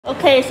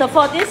Okay, so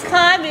for this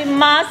time, we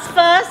must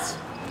first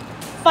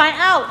find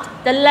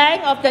out the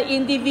length of the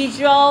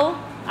individual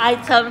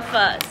item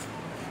first.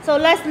 So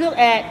let's look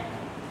at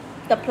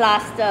the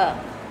plaster.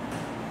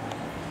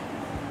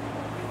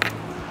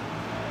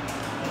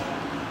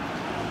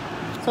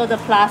 So the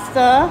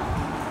plaster,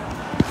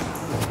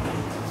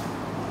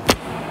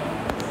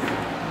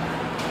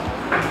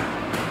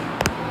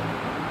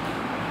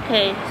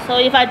 okay, so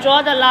if I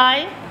draw the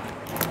line,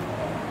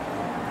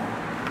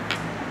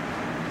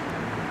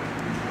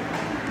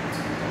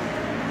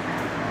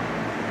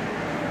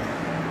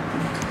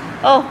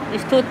 oh,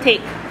 it's too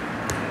thick.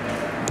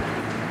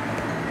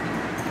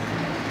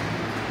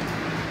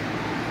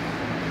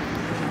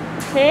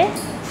 Okay.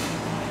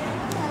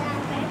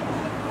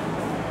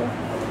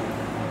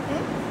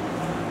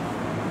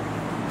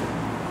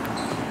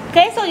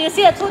 Okay, so you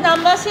see the two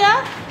numbers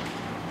here?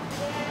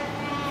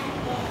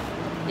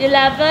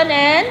 11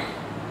 and?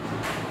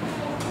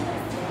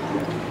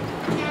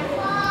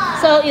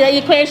 So the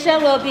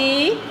equation will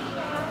be?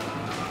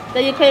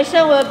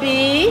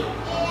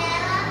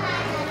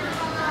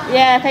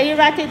 Yeah, can you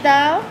write it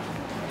down?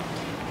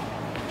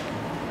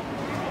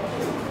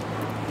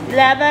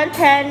 11,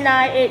 10,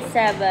 9, 8,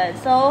 7.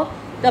 So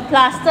the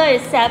plaster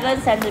is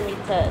 7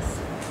 centimeters.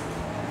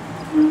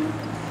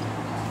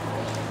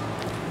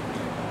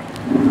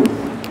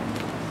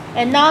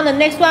 And now the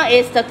next one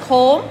is the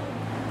comb.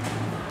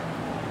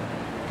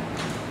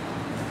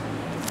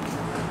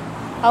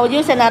 I will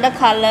use another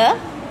color.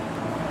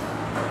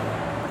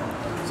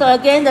 So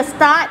again, the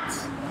start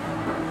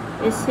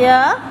is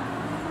here.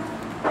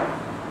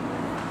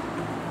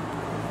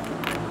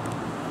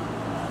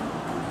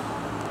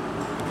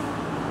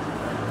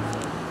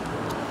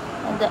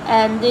 And the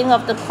ending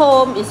of the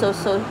comb is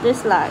also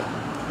this line.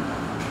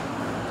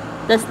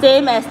 The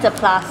same as the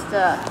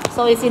plaster.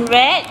 So it's in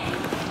red.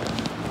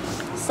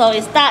 So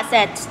it starts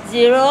at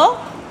 0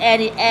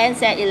 and it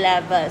ends at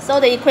 11. So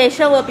the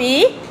equation will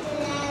be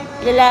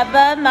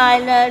 11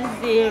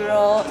 minus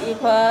 0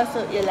 equals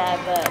to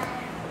 11.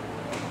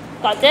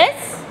 Got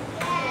this?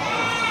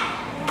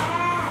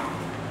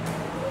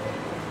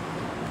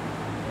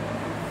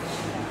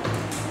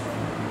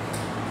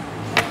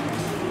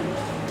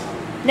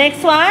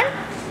 Next one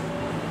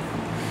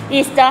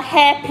is the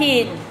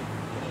hairpin.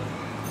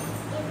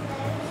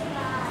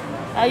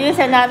 I'll use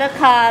another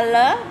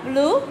color,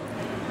 blue.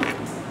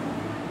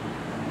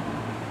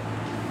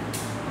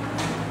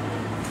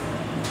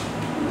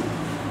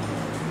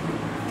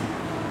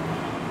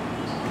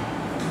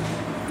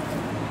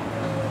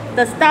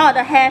 The start of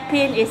the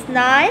hairpin is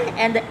 9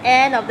 and the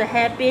end of the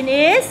hairpin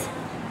is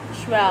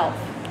 12.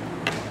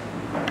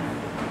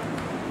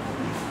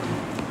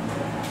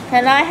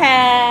 Can I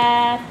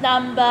have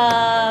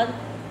number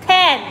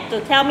 10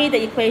 to tell me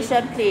the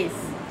equation, please?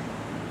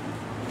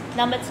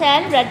 Number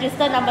 10,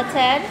 register number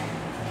 10.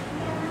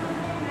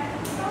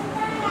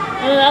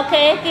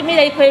 Okay, give me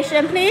the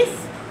equation, please.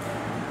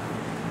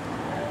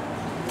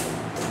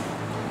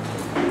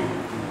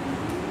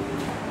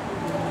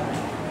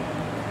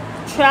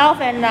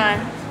 Twelve and 9.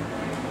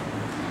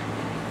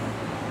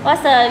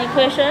 What's the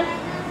equation?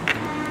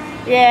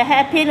 Yeah,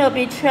 hairpin will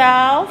be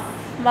 12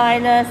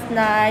 minus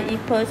 9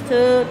 equals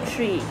to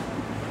 3.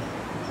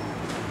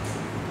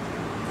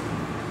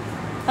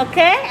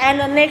 Okay, and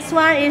the next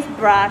one is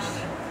brush.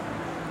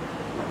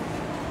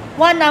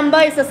 What number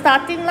is the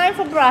starting line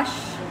for brush?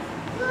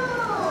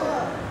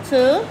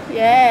 2.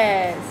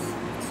 Yes,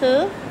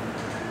 2.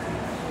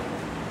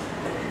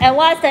 And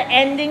what's the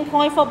ending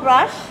point for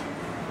brush?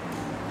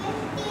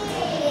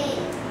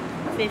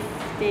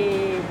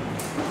 15.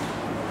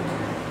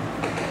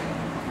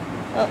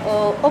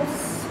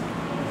 Oops.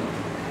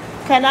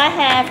 Can I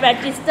have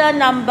register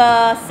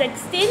number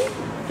 16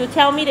 to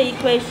tell me the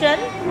equation?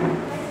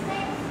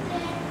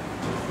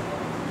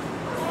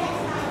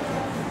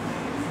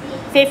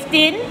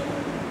 15.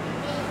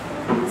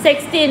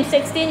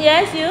 16,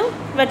 yes, you.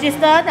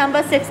 Register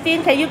number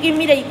 16. Can you give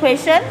me the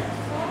equation?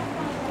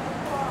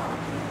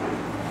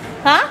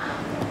 Huh?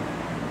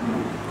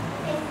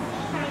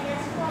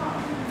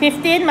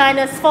 15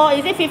 minus 4.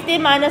 Is it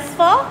 15 minus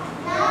 4? No.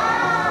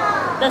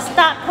 The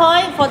start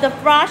point for the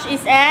brush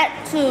is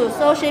at 2.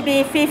 So it should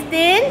be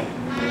 15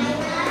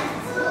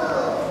 minus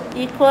 2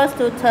 equals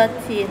to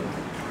 13.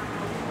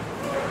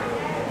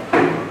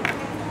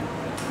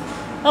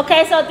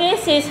 Okay, so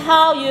this is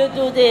how you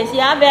do this.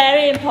 Yeah,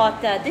 very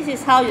important. This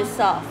is how you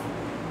solve.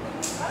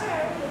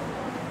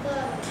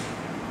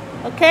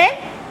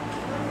 Okay?